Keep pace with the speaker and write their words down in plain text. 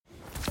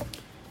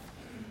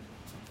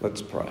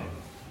Let's pray.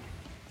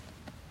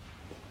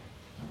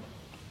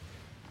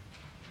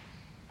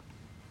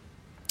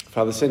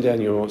 Father, send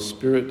down your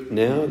Spirit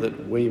now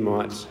that we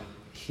might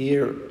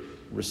hear,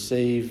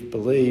 receive,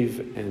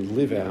 believe and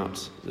live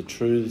out the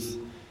truths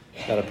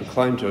that are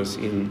proclaimed to us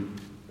in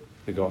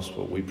the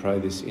gospel. We pray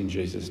this in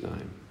Jesus'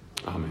 name.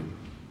 Amen.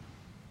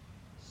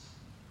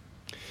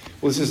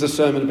 Well, this is a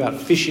sermon about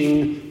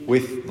fishing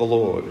with the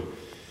Lord.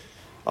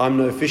 I'm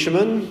no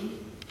fisherman,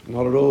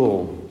 not at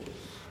all.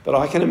 But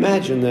I can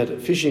imagine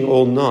that fishing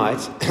all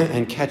night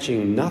and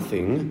catching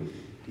nothing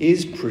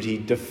is pretty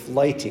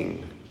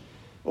deflating.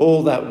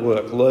 All that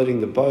work, loading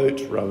the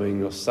boat,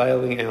 rowing or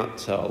sailing out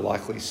to a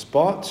likely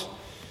spot,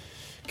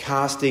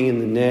 casting in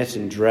the net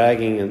and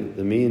dragging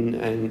them in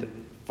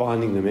and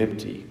finding them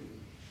empty.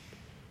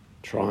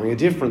 Trying a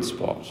different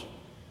spot,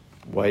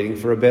 waiting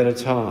for a better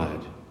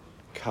tide,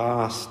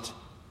 cast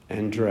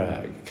and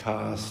drag,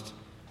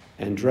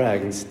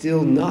 and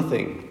still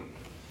nothing.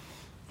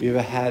 Have you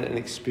ever had an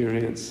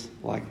experience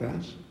like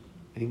that?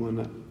 Anyone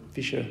a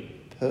fisher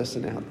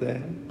person out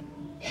there?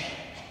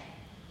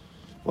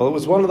 Well, it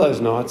was one of those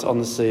nights on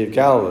the Sea of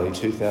Galilee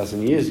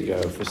 2,000 years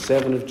ago for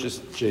 7 of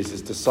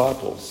Jesus'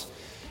 disciples.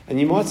 And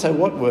you might say,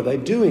 what were they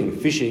doing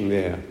fishing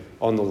there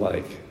on the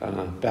lake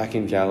back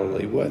in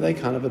Galilee? Were they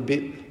kind of a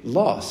bit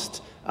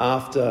lost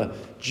after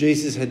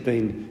Jesus had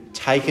been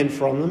taken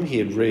from them? He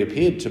had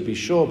reappeared, to be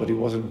sure, but he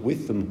wasn't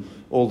with them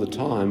all the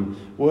time.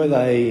 Were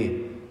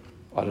they,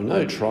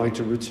 trying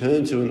to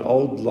return to an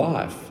old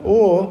life?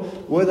 Or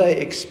were they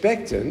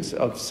expectant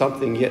of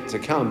something yet to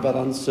come, but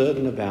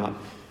uncertain about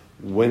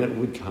when it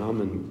would come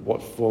and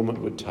what form it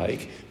would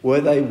take? Were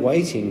they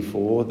waiting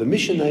for the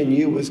mission they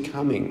knew was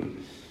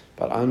coming,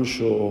 but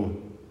unsure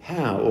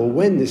how or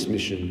when this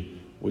mission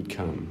would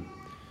come?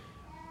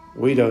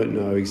 We don't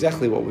know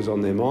exactly what was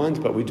on their minds,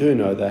 but we do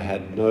know they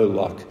had no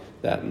luck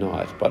that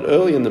night. But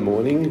early in the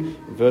morning,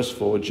 verse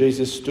 4,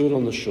 Jesus stood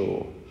on the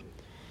shore.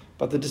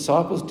 But the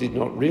disciples did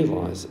not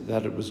realise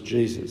that it was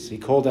Jesus. He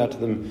called out to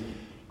them,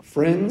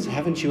 "Friends,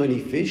 haven't you any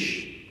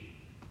fish?"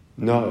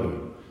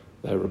 "No,"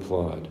 they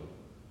replied.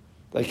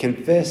 They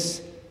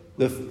confess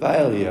the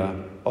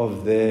failure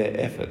of their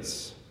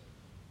efforts,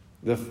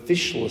 the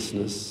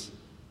fishlessness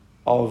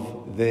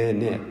of their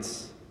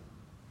nets.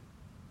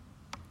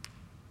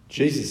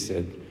 Jesus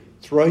said,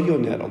 "Throw your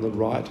net on the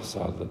right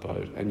side of the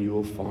boat and you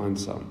will find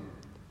some."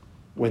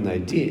 When they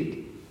did,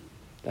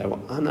 they were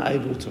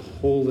unable to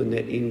haul the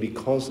net in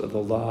because of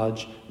the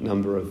large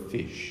number of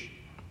fish.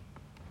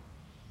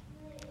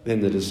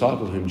 Then the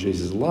disciple whom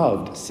Jesus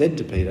loved said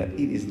to Peter,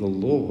 "It is the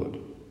Lord."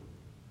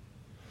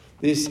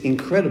 This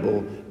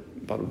incredible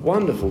but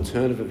wonderful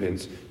turn of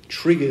events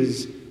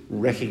triggers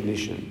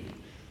recognition.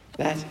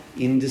 That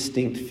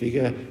indistinct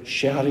figure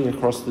shouting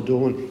across the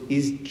dawn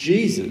is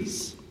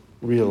Jesus,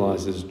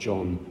 realises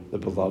John, the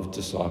beloved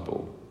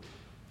disciple.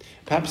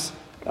 Perhaps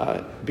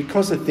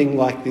because a thing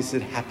like this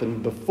had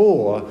happened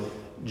before,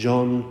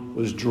 John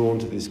was drawn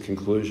to this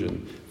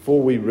conclusion.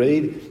 For we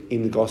read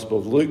in the Gospel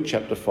of Luke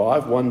chapter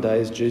 5, one day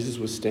as Jesus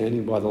was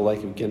standing by the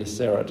lake of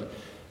Gennesaret,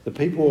 the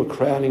people were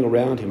crowding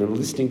around him and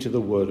listening to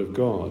the word of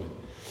God.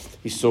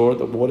 He saw at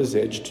the water's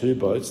edge 2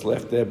 boats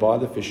left there by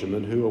the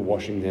fishermen who were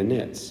washing their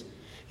nets.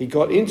 He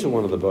got into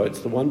one of the boats,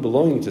 the one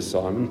belonging to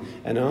Simon,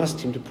 and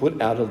asked him to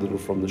put out a little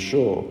from the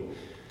shore.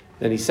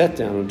 Then he sat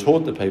down and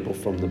taught the people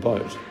from the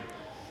boat.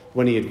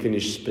 When he had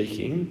finished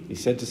speaking, he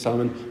said to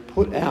Simon,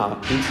 "Put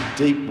out into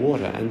deep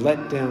water and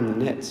let down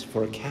the nets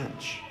for a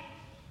catch."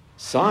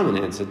 Simon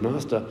answered,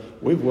 "Master,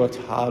 we've worked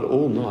hard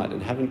all night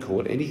and haven't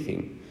caught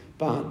anything.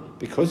 But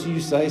because you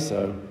say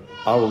so,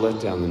 I will let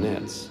down the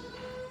nets."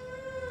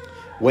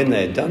 When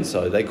they had done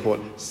so, they caught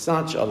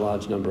such a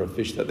large number of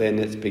fish that their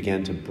nets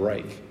began to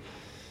break.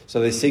 So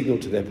they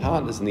signalled to their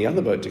partners in the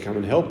other boat to come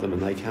and help them,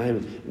 and they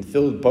came and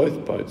filled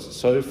both boats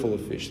so full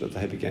of fish that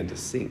they began to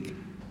sink.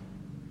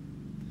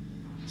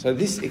 So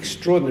this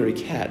extraordinary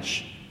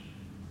catch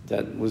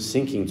that was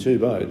sinking 2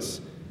 boats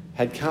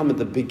had come at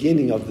the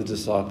beginning of the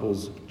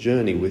disciples'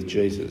 journey with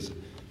Jesus.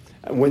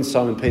 And when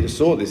Simon Peter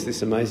saw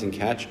this amazing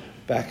catch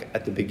back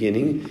at the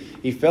beginning,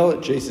 he fell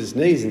at Jesus'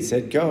 knees and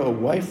said, "Go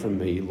away from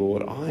me,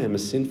 Lord, I am a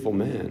sinful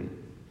man."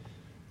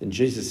 Then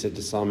Jesus said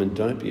to Simon,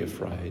 "Don't be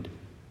afraid.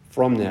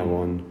 From now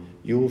on,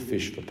 you will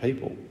fish for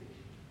people."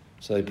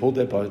 So they pulled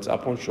their boats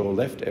up on shore,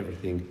 left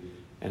everything,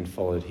 and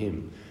followed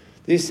him.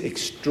 This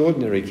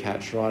extraordinary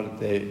catch right at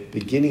the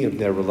beginning of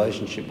their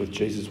relationship with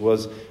Jesus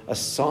was a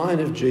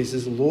sign of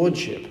Jesus'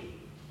 lordship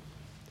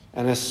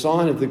and a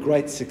sign of the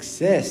great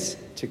success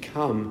to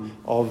come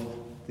of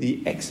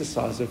the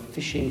exercise of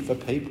fishing for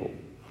people.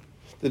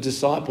 The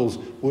disciples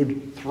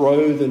would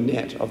throw the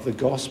net of the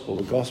gospel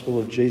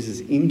of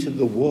Jesus, into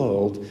the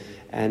world,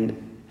 and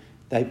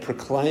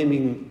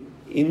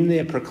in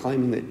their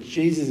proclaiming that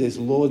Jesus is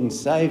Lord and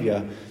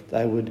Saviour,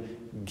 they would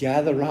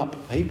gather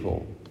up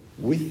people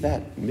with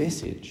that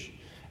message,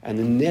 and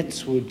the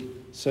nets would,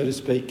 so to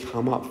speak,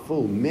 come up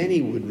full. Many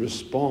would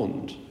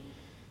respond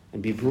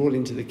and be brought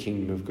into the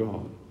kingdom of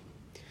God.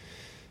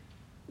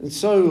 And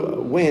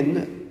so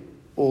when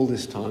all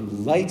this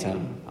time later,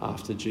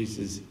 after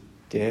Jesus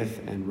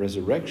death and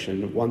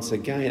resurrection, once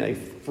again a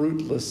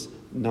fruitless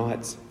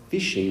night's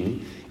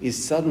fishing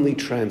is suddenly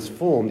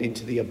transformed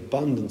into the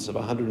abundance of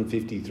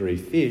 153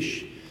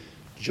 fish,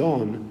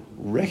 John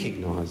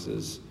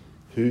recognises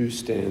who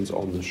stands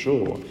on the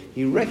shore.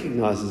 He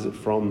recognises it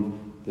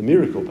from the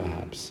miracle,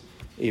 perhaps,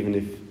 even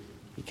if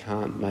he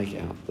can't make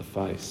out the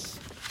face.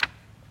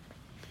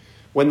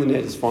 When the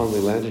net is finally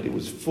landed, it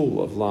was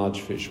full of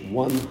large fish,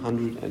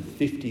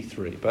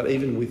 153. But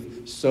even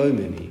with so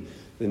many,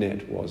 the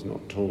net was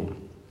not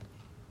torn.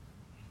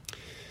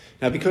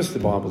 Now, because the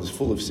Bible is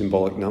full of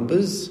symbolic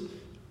numbers,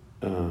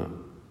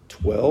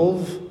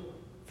 12,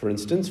 for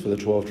instance, for the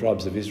 12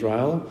 tribes of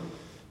Israel,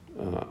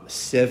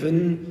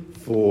 7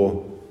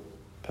 for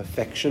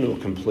perfection or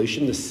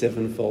completion, the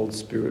sevenfold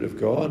Spirit of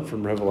God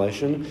from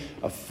Revelation,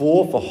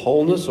 4 for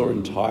wholeness or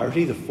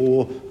entirety, the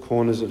 4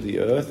 corners of the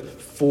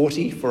earth,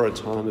 40 for a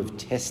time of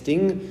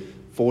testing,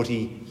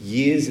 40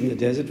 years in the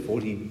desert,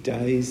 40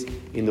 days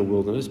in the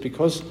wilderness.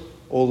 Because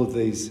all of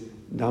these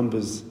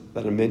numbers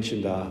that are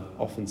mentioned are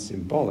often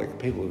symbolic,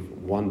 people have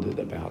wondered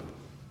about,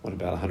 what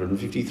about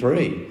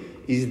 153?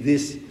 Is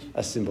this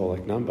a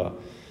symbolic number?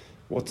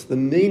 What's the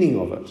meaning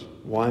of it?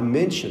 Why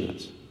mention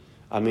it?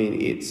 I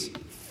mean, it's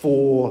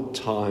 4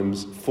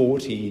 times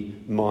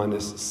 40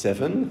 minus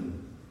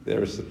 7.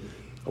 There is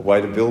a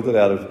way to build it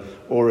out of,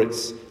 or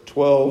it's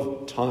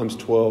 12 times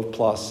 12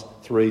 plus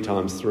 3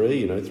 times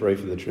 3, 3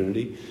 for the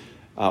Trinity.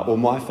 Or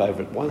my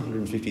favourite,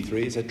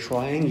 153 is a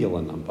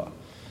triangular number.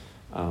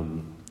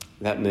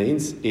 That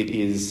means it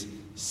is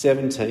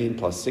 17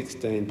 plus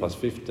 16 plus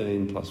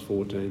 15 plus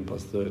 14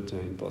 plus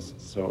 13 plus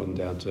so on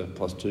down to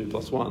plus 2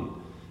 plus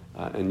 1.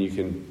 And you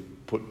can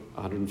put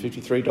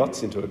 153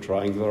 dots into a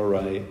triangular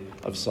array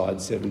of side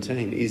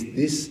 17. Is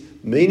this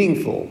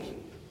meaningful?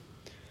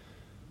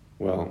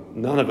 Well,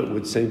 none of it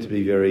would seem to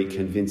be very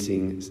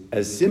convincing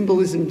as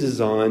symbolism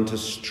designed to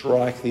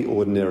strike the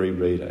ordinary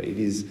reader. It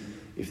is,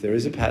 if there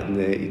is a pattern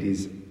there, it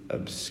is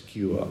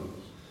obscure.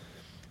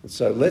 And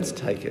so let's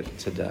take it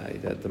today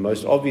that the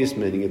most obvious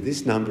meaning of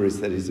this number is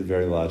that it is a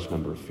very large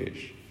number of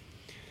fish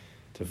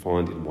to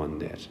find in one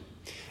net.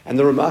 And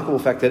the remarkable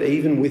fact that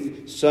even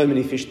with so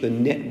many fish, the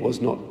net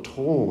was not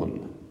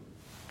torn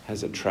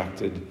has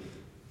attracted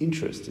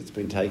interest. It's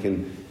been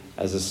taken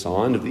as a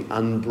sign of the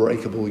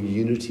unbreakable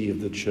unity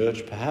of the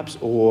church, perhaps,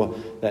 or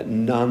that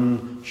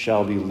none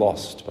shall be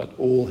lost, but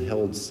all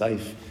held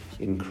safe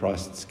in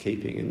Christ's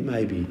keeping. And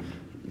maybe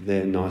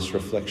they're nice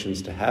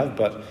reflections to have,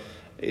 but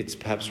it's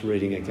perhaps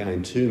reading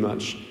again too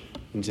much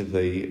into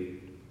the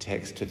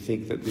text to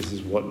think that this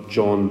is what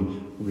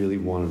John really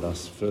wanted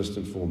us first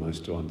and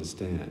foremost to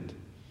understand.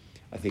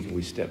 I think if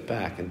we step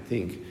back and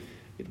think,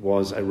 it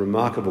was a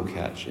remarkable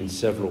catch in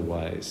several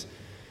ways,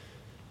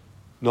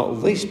 not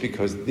least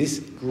because this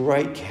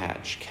great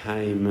catch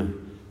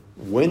came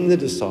when the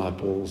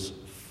disciples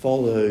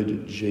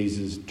followed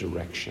Jesus'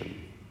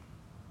 direction.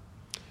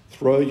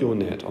 Throw your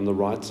net on the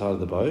right side of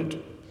the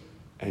boat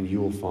and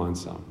you will find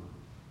some.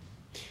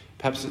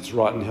 Perhaps it's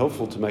right and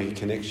helpful to make a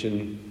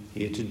connection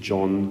here to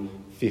John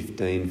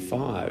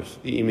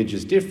 15:5. The image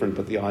is different,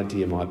 but the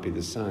idea might be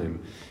the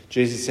same.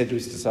 Jesus said to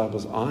his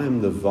disciples, I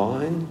am the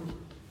vine,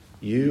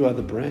 you are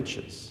the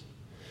branches.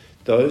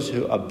 Those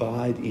who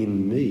abide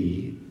in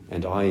me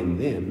and I in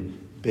them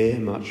bear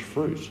much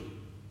fruit,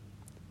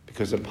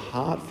 because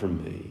apart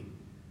from me,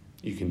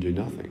 you can do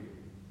nothing.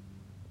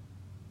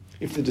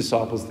 If the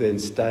disciples then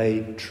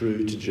stay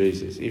true to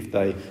Jesus, if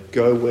they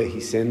go where he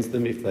sends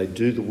them, if they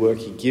do the work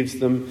he gives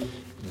them,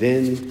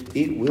 then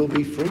it will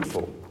be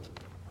fruitful.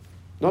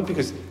 Not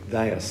because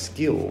they are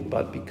skilled,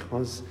 but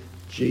because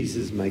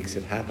Jesus makes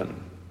it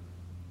happen.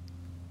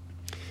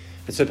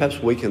 And so perhaps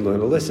we can learn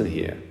a lesson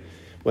here.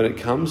 When it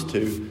comes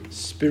to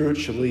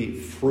spiritually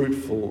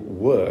fruitful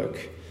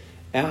work,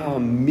 our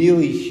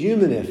merely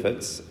human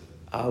efforts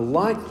are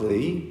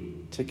likely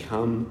to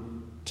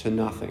come to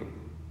nothing.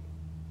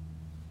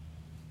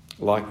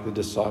 Like the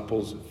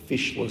disciples'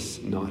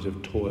 fishless night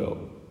of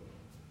toil.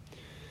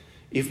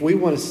 If we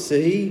want to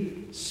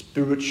see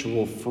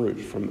spiritual fruit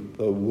from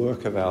the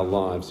work of our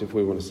lives, if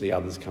we want to see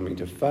others coming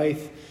to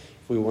faith,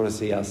 if we want to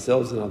see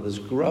ourselves and others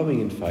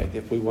growing in faith,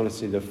 if we want to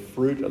see the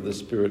fruit of the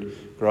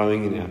Spirit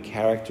growing in our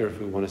character, if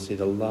we want to see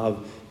the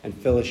love and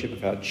fellowship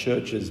of our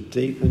churches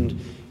deepened,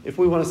 if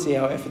we want to see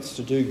our efforts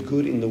to do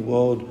good in the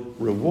world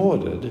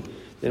rewarded,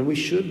 then we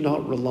should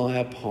not rely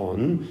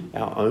upon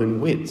our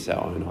own wits,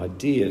 our own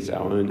ideas,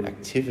 our own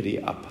activity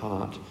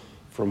apart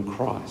from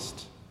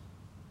Christ.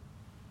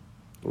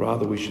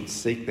 Rather, we should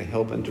seek the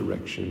help and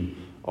direction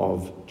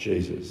of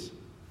Jesus.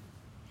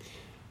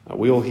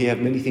 We all here have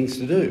many things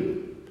to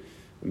do,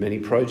 many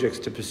projects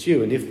to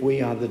pursue, and if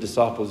we are the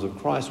disciples of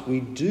Christ,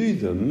 we do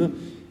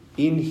them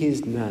in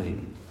his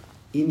name,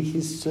 in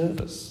his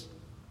service,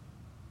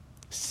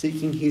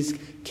 seeking his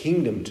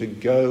kingdom to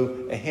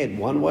go ahead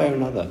one way or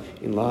another,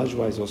 in large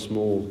ways or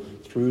small,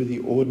 through the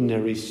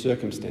ordinary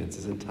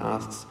circumstances and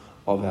tasks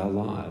of our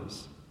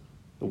lives,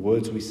 the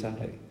words we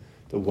say,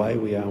 the way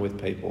we are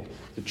with people,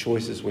 the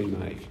choices we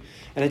make.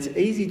 And it's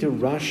easy to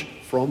rush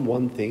from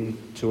one thing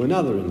to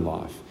another in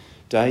life.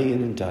 day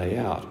in and day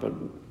out.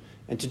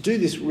 And to do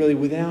this really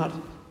without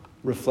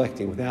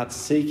reflecting, without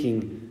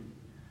seeking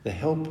the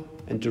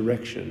help and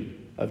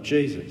direction of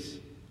Jesus.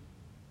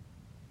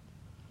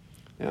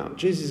 Now,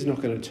 Jesus is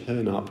not going to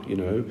turn up,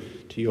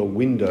 to your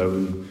window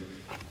and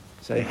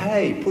say,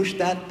 hey, push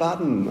that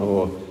button,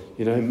 or,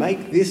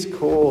 make this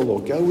call,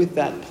 or go with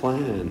that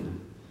plan,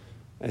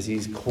 as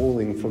he's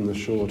calling from the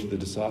shore to the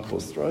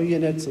disciples, throw your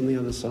nets on the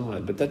other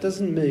side. But that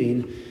doesn't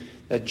mean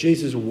that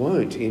Jesus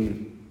won't,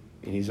 in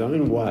his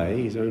own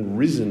way, his own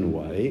risen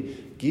way,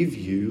 give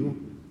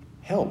you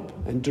help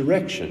and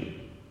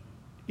direction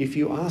if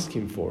you ask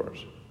him for it,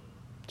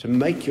 to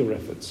make your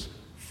efforts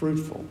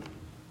fruitful.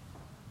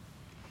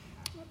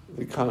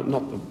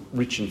 Not the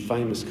rich and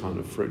famous kind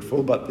of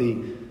fruitful, but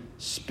the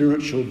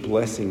spiritual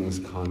blessings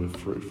kind of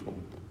fruitful.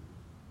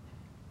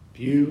 If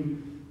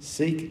you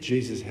seek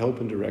Jesus' help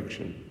and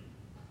direction,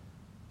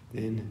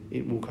 then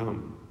it will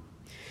come.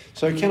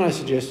 So can I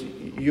suggest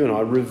you and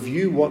I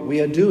review what we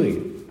are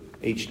doing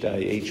each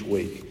day, each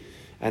week,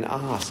 and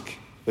ask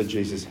for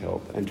Jesus'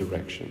 help and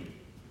direction.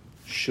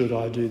 Should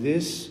I do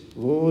this?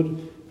 Lord,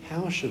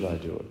 how should I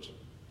do it?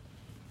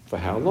 For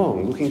how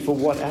long? Looking for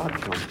what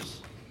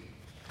outcomes?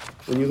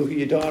 When you look at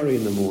your diary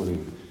in the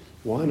morning,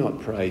 why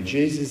not pray,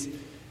 Jesus,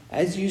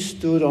 as you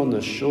stood on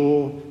the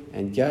shore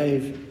and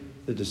gave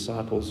the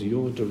disciples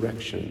your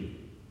direction,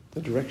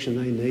 the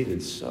direction they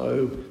needed,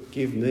 so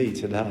give me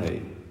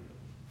today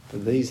for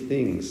these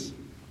things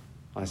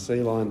I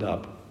see lined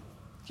up.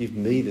 Give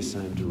me the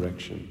same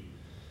direction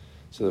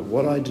so that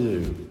what I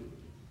do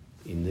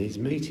in these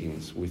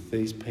meetings with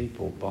these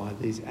people, by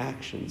these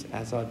actions,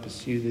 as I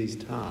pursue these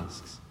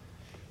tasks,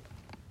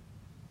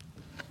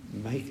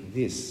 make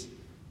this,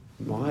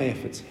 my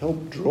efforts,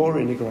 help draw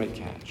in a great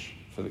catch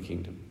for the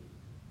kingdom.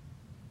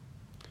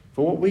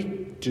 For what we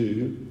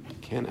do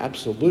can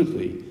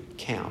absolutely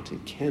count.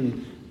 It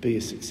can be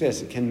a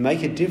success. It can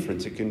make a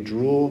difference. It can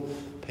draw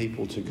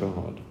people to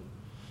God.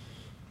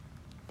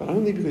 But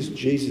only because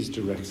Jesus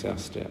directs our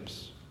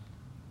steps.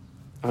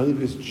 Only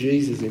because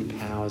Jesus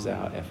empowers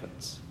our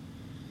efforts,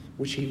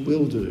 which he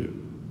will do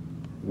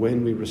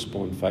when we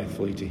respond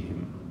faithfully to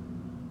him,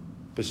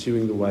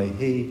 pursuing the way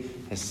he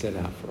has set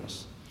out for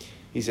us.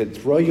 He said,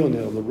 throw your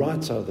net on the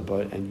right side of the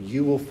boat and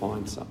you will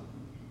find some.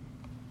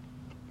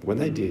 When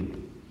they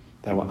did,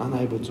 they were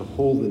unable to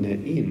haul the net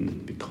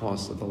in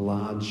because of the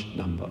large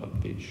number of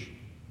fish.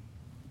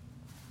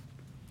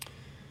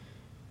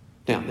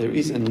 Now, there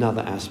is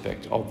another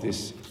aspect of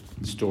this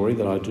story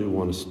that I do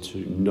want us to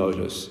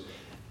notice.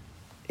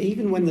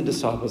 Even when the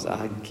disciples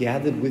are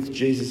gathered with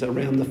Jesus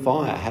around the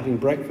fire having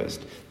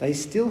breakfast, they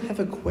still have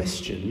a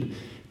question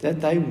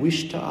that they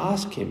wish to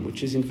ask him,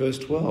 which is in verse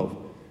 12.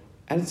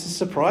 And it's a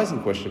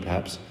surprising question,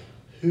 perhaps.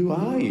 Who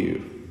are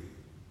you?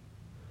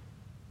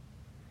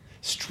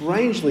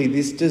 Strangely,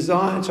 this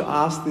desire to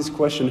ask this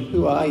question,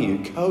 who are you,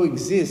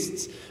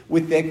 coexists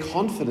with their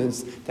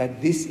confidence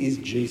that this is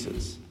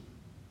Jesus.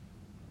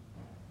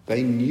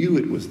 They knew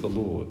it was the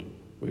Lord,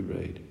 we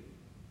read.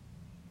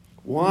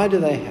 Why do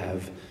they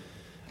have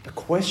a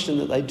question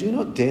that they do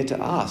not dare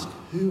to ask?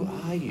 Who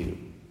are you?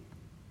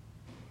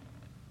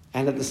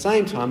 And at the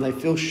same time, they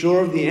feel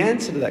sure of the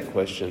answer to that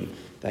question.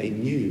 They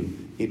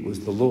knew it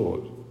was the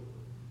Lord.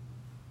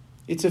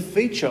 It's a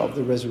feature of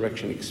the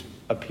resurrection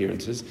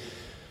appearances,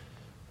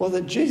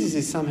 that Jesus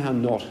is somehow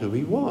not who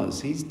he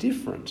was. He's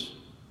different,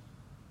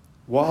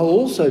 while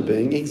also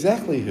being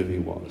exactly who he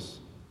was.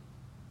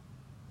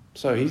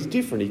 So he's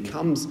different. He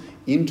comes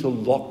into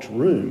locked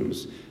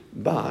rooms,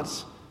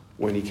 but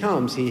when he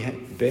comes, he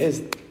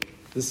bears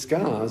the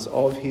scars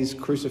of his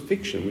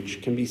crucifixion,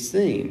 which can be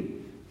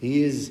seen.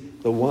 He is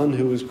the one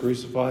who was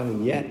crucified,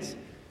 and yet,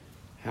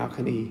 how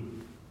can he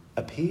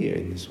appear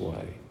in this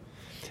way?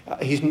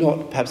 He's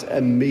not perhaps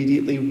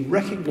immediately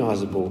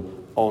recognisable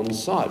on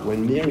sight.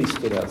 When Mary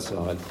stood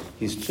outside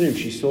his tomb,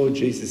 she saw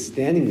Jesus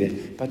standing there,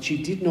 but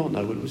she did not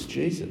know it was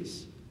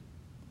Jesus.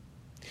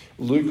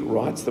 Luke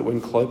writes that when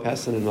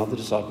Clopas and another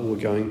disciple were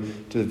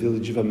going to the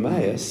village of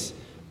Emmaus,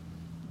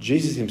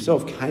 Jesus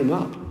himself came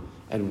up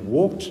and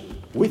walked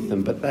with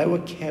them, but they were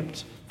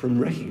kept from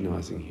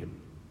recognising him.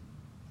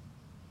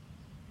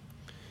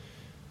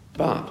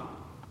 But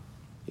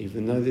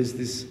even though there's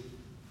this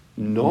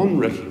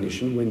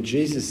non-recognition, when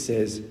Jesus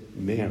says,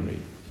 Mary,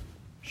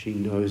 she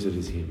knows it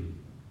is him.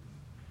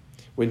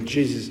 When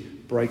Jesus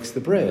breaks the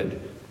bread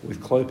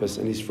with Clopas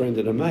and his friend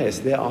at Emmaus,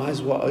 their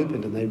eyes were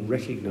opened and they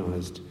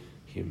recognised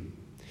him.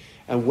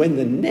 And when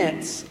the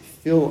nets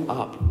fill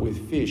up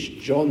with fish,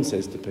 John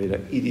says to Peter,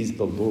 it is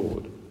the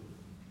Lord.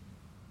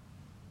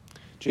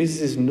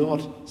 Jesus is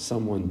not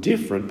someone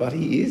different, but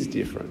he is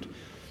different.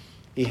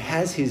 He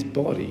has his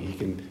body. He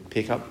can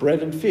pick up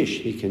bread and fish.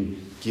 He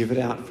can give it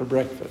out for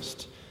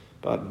breakfast.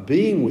 But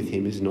being with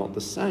him is not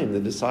the same. The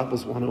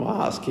disciples want to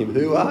ask him,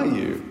 who are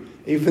you?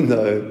 Even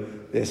though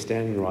they're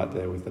standing right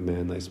there with the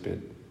man they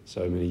spent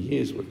so many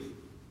years with.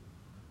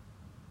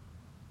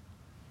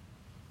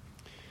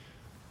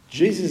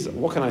 Jesus,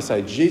 what can I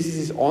say? Jesus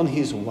is on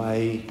his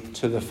way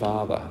to the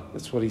Father.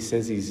 That's what he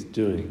says he's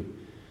doing.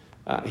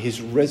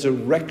 His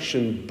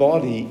resurrection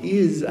body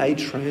is a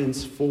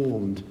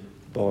transformed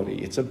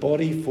body. It's a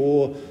body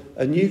for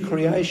a new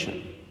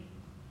creation.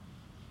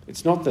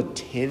 It's not the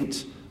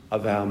tent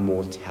of our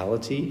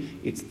mortality,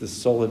 it's the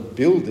solid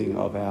building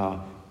of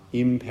our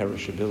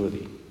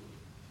imperishability.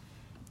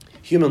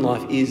 Human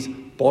life is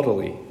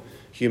bodily.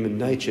 Human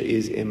nature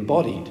is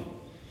embodied.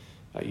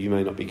 You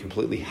may not be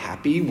completely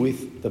happy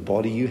with the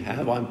body you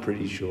have. I'm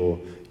pretty sure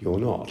you're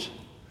not.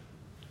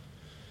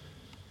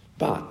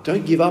 But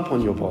don't give up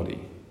on your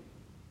body.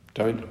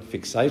 Don't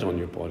fixate on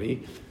your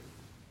body.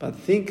 But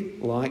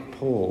think like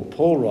Paul.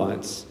 Paul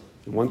writes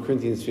in 1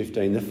 Corinthians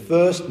 15, the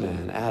first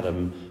man,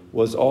 Adam,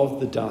 was of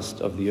the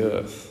dust of the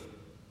earth.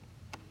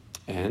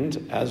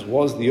 And as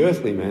was the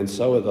earthly man,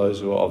 so are those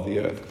who are of the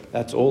earth.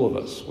 That's all of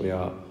us. We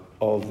are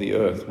of the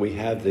earth. We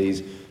have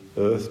these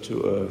earth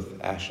to earth,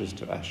 ashes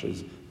to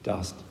ashes,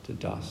 dust to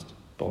dust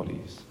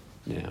bodies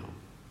now.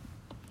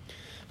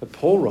 But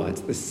Paul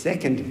writes, the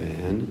second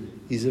man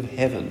is of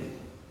heaven.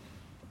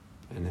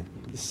 And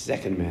the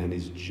second man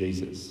is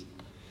Jesus.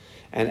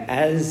 And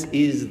as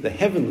is the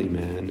heavenly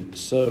man,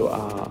 so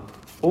are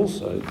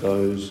also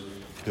those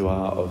who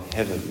are of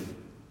heaven.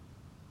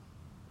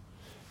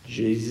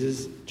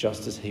 Jesus,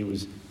 just as he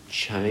was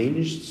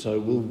changed, so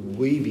will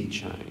we be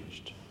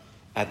changed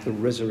at the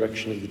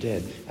resurrection of the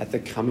dead, at the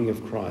coming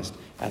of Christ,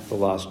 at the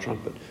last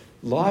trumpet.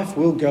 Life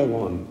will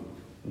go on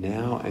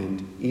now, and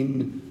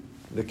in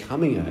the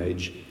coming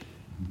age,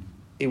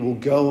 it will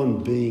go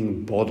on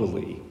being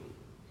bodily.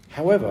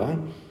 However,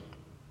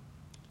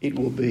 it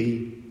will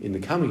be, in the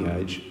coming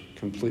age,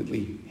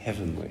 completely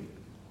heavenly.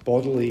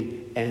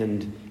 Bodily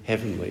and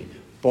heavenly.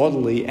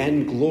 Bodily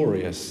and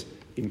glorious,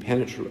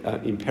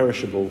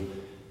 imperishable,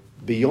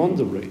 beyond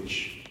the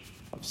reach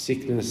of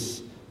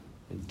sickness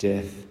and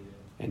death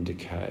and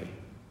decay.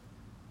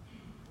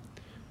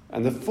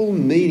 And the full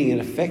meaning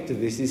and effect of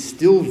this is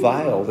still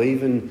veiled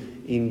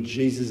even in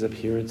Jesus'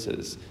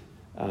 appearances.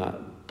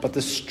 But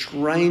the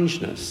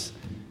strangeness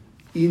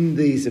in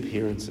these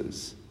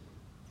appearances,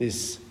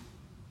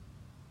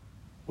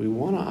 we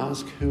want to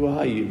ask, who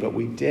are you? But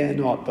we dare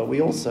not. But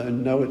we also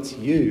know it's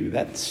you.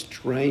 That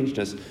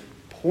strangeness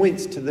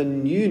points to the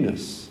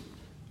newness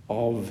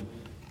of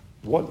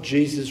what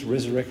Jesus'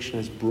 resurrection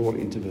has brought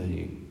into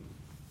being.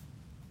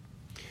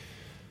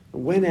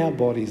 When our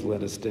bodies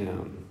let us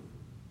down,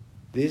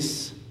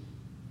 this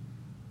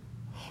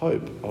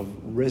hope of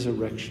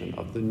resurrection,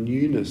 of the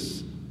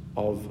newness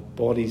of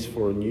bodies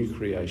for a new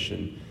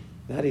creation,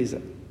 that is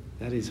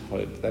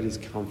hope, that is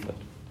comfort.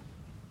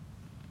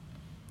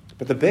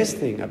 But the best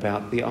thing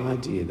about the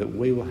idea that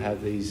we will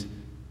have these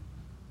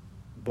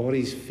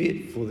bodies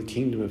fit for the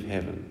kingdom of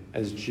heaven,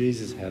 as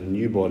Jesus had a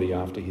new body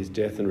after his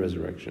death and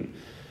resurrection,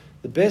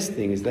 the best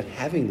thing is that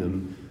having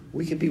them,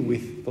 we can be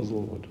with the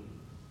Lord.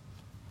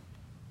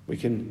 We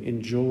can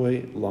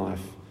enjoy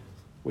life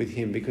with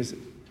him, because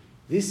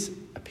this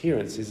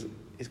appearance is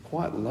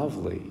quite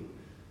lovely.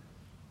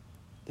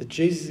 That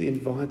Jesus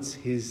invites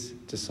his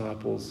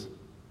disciples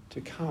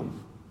to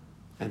come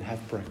and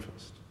have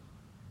breakfast.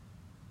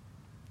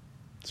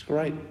 It's a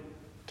great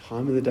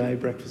time of the day.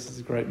 Breakfast is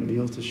a great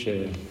meal to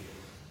share.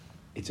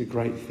 It's a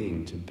great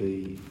thing to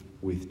be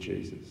with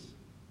Jesus.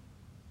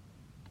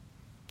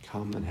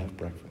 Come and have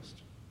breakfast.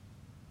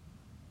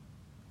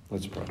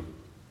 Let's pray.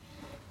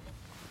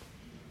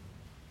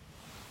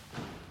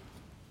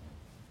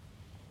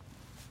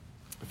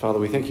 Father,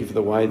 we thank you for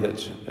the way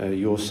that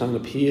your Son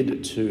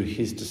appeared to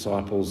his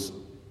disciples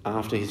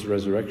after his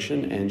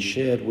resurrection and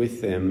shared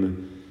with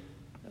them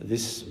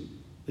this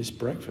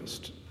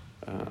breakfast.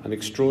 An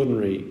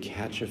extraordinary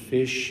catch of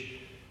fish,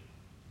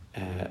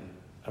 a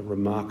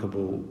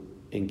remarkable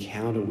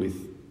encounter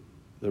with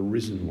the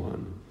risen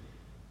one.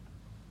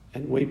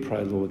 And we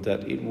pray, Lord,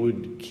 that it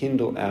would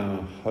kindle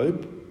our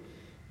hope,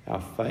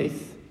 our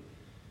faith,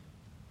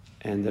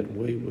 and that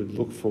we would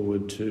look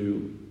forward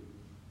to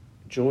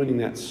joining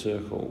that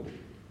circle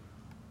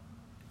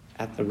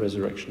at the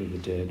resurrection of the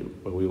dead,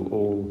 where we will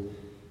all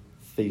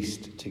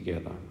feast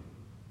together.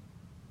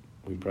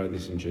 We pray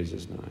this in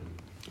Jesus' name.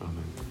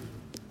 Amen.